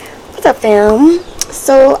What's up, fam?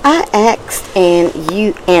 So I asked and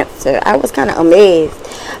you answered. I was kind of amazed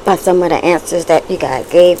by some of the answers that you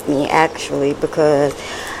guys gave me, actually, because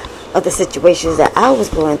of the situations that I was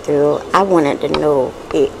going through. I wanted to know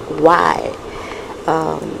why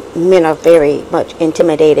men are very much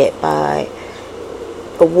intimidated by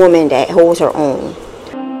a woman that holds her own.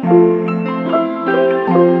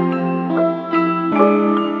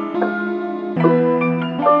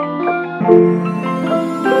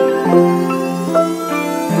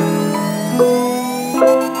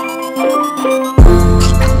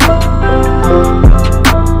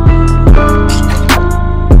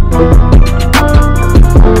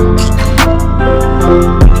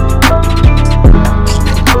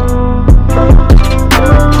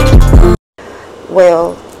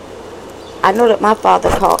 Well, I know that my father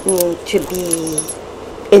taught me to be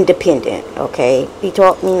independent, okay? He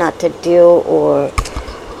taught me not to deal or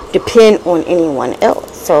depend on anyone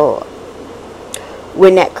else. So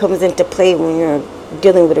when that comes into play, when you're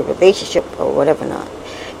dealing with a relationship or whatever not,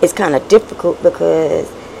 it's kind of difficult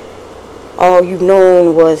because all you've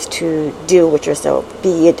known was to deal with yourself,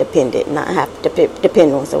 be independent, not have to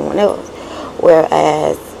depend on someone else.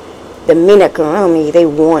 Whereas the men that come around me, they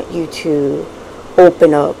want you to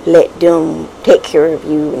open up, let them take care of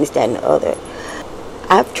you, and this, that, and the other.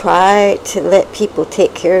 I've tried to let people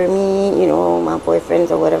take care of me, my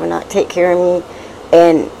boyfriends or whatever not, take care of me,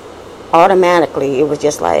 and automatically it was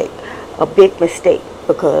just like a big mistake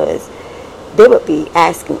because they would be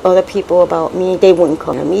asking other people about me. They wouldn't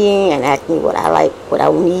come to me and ask me what I like, what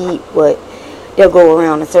I need, but they'll go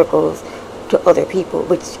around in circles to other people,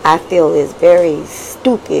 which I feel is very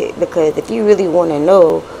stupid, because if you really want to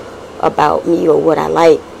know about me or what I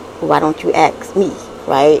like, why don't you ask me,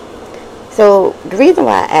 right? So the reason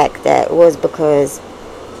why I asked that was because,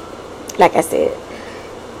 like I said,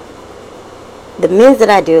 the men that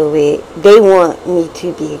I deal with, they want me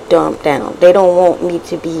to be dumbed down. They don't want me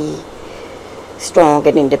to be strong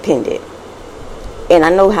and independent. And I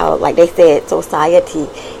know how, like they said, society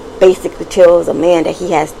basically tells a man that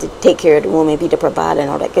he has to take care of the woman, be the provider and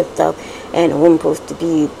all that good stuff, and the woman's supposed to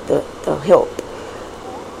be the help.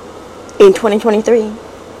 In 2023,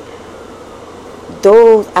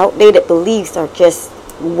 those outdated beliefs are just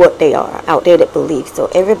what they are, outdated beliefs. So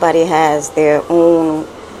everybody has their own,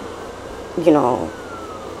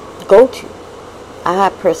 go-to.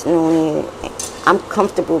 I personally, I'm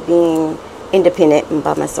comfortable being independent and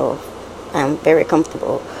by myself. I'm very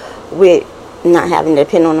comfortable with not having to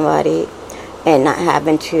depend on nobody and not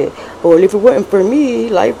having to, well, if it wasn't for me,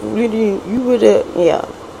 like, really, you would have, yeah,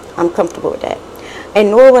 I'm comfortable with that.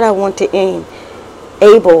 And nor would I want to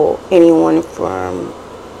enable anyone from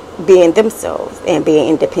being themselves and being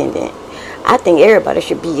independent. I think everybody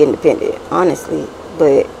should be independent, honestly.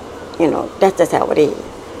 But, that's just how it is.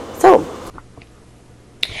 So,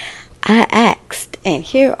 I asked, and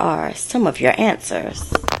here are some of your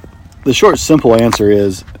answers. The short, simple answer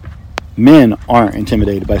is men aren't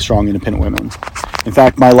intimidated by strong, independent women. In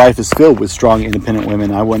fact, my life is filled with strong, independent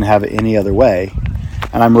women. I wouldn't have it any other way.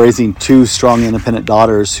 And I'm raising 2 strong, independent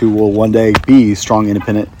daughters who will one day be strong,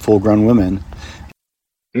 independent, full-grown women.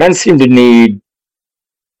 Men seem to need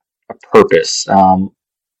a purpose, a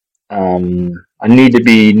need to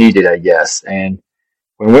be needed, I guess. And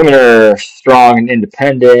when women are strong and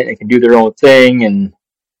independent and can do their own thing, and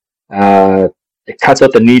it cuts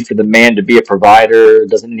out the need for the man to be a provider,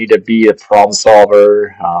 doesn't need to be a problem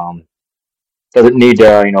solver, doesn't need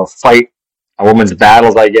to, fight a woman's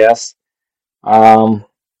battles, I guess. I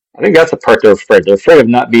think that's the part they're afraid. They're afraid of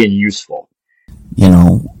not being useful.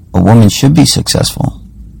 A woman should be successful,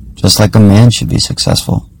 just like a man should be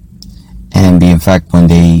successful. And in fact, when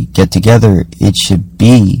they get together, it should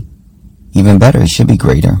be even better. It should be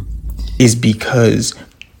greater. Is because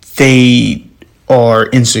they are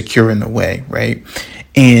insecure in a way, right?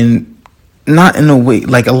 And not in a way,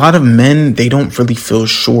 like a lot of men, they don't really feel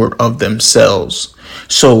sure of themselves.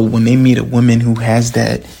 So when they meet a woman who has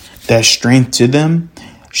that strength to them,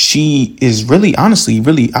 she is really, honestly,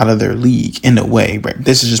 really out of their league in a way, right?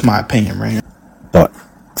 This is just my opinion, right? But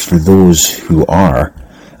for those who are,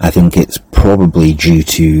 I think it's probably due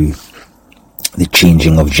to the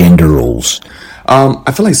changing of gender roles. I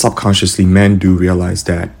feel like subconsciously men do realize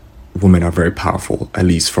that women are very powerful, at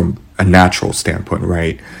least from a natural standpoint,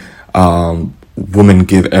 right? Women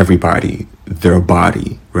give everybody their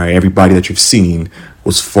body, right? Everybody that you've seen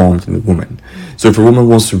was formed in a woman. So if a woman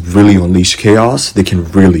wants to really unleash chaos, they can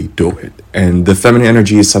really do it. And the feminine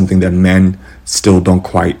energy is something that men still don't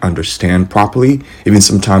quite understand properly. Even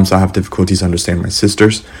sometimes I have difficulties understanding my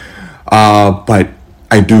sisters. But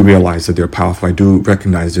I do realize that they're powerful. I do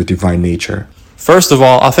recognize their divine nature. First of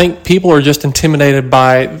all, I think people are just intimidated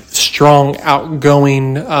by strong,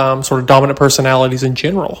 outgoing, sort of dominant personalities in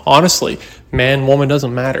general. Honestly, man, woman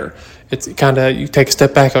doesn't matter. It's kind of, you take a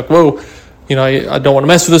step back, like, whoa, I don't want to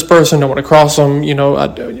mess with this person, don't want to cross them,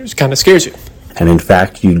 it kind of scares you. And in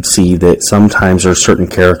fact, you'd see that sometimes there are certain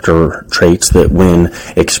character traits that, when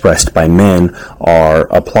expressed by men, are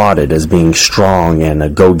applauded as being strong and a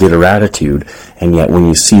go-getter attitude. And yet when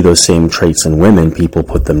you see those same traits in women, people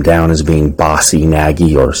put them down as being bossy,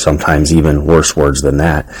 naggy, or sometimes even worse words than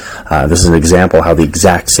that. This is an example how the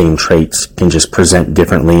exact same traits can just present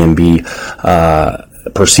differently and be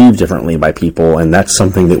perceived differently by people, and that's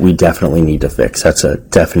something that we definitely need to fix. That's a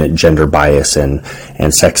definite gender bias and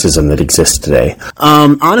sexism that exists today.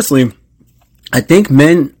 Honestly, I think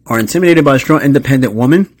men are intimidated by a strong, independent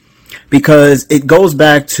woman because it goes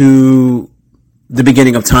back to the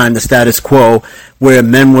beginning of time, the status quo, where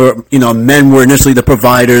men were initially the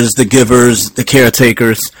providers, the givers, the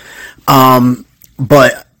caretakers.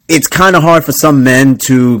 But it's kind of hard for some men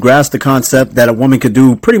to grasp the concept that a woman could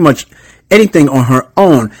do pretty much anything on her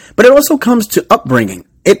own. But it also comes to upbringing.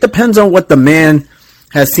 It depends on what the man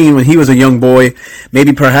has seen when he was a young boy.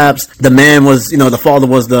 Maybe perhaps the man was, the father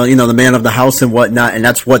was the man of the house and whatnot, and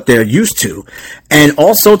that's what they're used to. And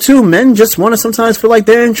also too, men just want to sometimes feel like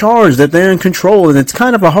they're in charge, that they're in control, and it's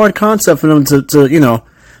kind of a hard concept for them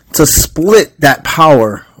to split that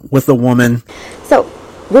power with a woman. So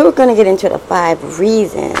we were going to get into the 5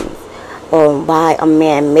 reasons why a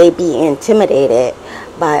man may be intimidated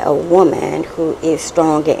by a woman who is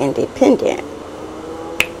strong and independent.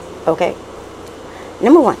 Okay?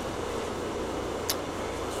 Number 1,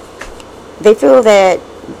 they feel that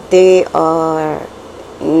they are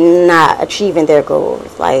not achieving their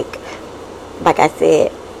goals. Like I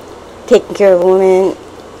said, taking care of a woman,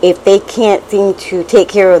 if they can't seem to take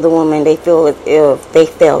care of the woman, they feel as if they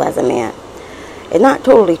fail as a man. It's not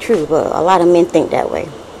totally true, but a lot of men think that way.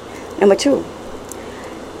 Number 2,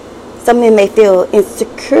 some men may feel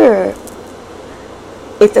insecure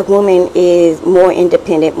if the woman is more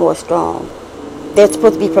independent, more strong. They're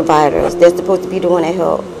supposed to be providers. They're supposed to be doing the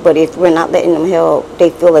help. But if we're not letting them help, they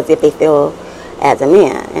feel as if they feel as a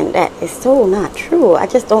man. And that is so not true. I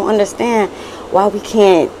just don't understand why we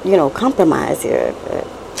can't, compromise here. But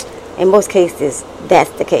in most cases, that's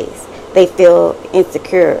the case. They feel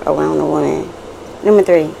insecure around a woman. Number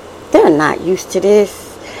 3, they're not used to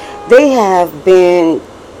this. They have been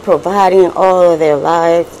providing all of their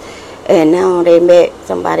lives, and now they met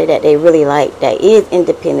somebody that they really like that is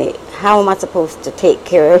independent. How am I supposed to take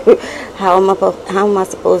care of? How am I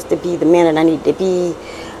supposed to be the man that I need to be?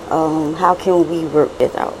 How can we work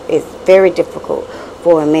this out? It's very difficult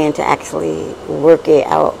for a man to actually work it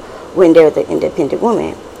out when there's an independent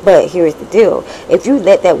woman. But here's the deal: if you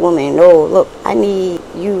let that woman know, look, I need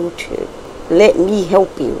you to let me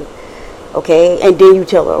help you, okay, and then you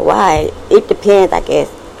tell her why. It depends, I guess,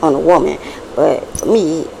 on a woman. But for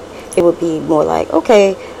me, it would be more like,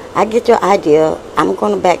 okay, I get your idea, I'm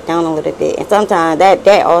going to back down a little bit. And sometimes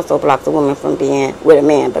that also blocks a woman from being with a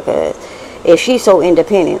man, because if she's so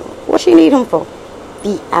independent, what she need him for?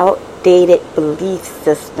 The outdated belief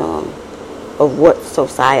system of what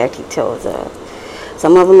society tells us.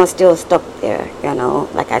 Some of them are still stuck there,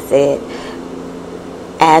 like I said.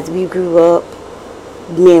 As we grew up,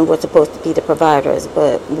 men were supposed to be the providers,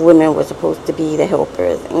 but women were supposed to be the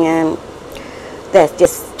helpers. And that's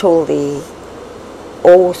just totally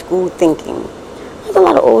old school thinking. There's a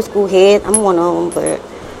lot of old school heads. I'm one of them,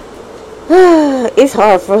 but it's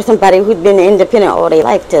hard for somebody who's been independent all their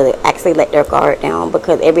life to actually let their guard down,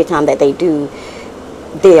 because every time that they do,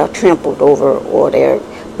 they are trampled over or they're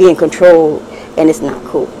being controlled, and it's not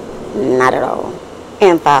cool. Not at all.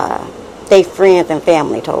 And 5, they friends and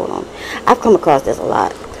family told them. I've come across this a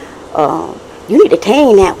lot. You need to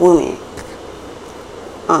tame that woman.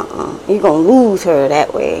 You're going to lose her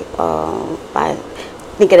that way by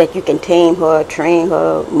thinking that you can tame her, train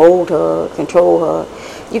her, mold her, control her.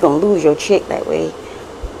 You're going to lose your chick that way.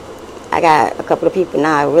 I got a couple of people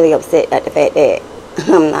now really upset at the fact that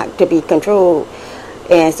I'm not to be controlled.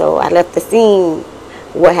 And so I left the scene.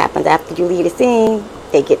 What happens after you leave the scene?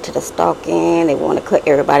 They get to the stalking. They want to cut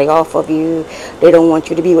everybody off of you. They don't want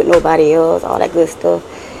you to be with nobody else, all that good stuff.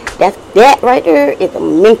 That right there is a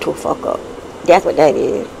mental fuck up. That's what that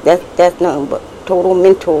is. That's nothing but total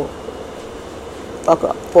mental fuck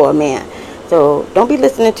up for a man. So don't be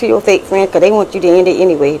listening to your fake friends, because they want you to end it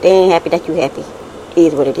anyway. They ain't happy that you happy. It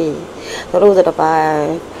is what it is. So those are the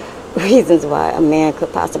 5 reasons why a man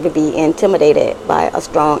could possibly be intimidated by a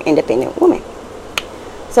strong, independent woman.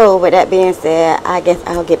 So with that being said, I guess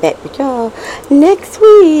I'll get back with y'all next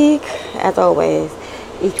week. As always,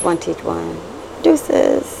 each one teach one.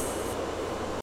 Deuces.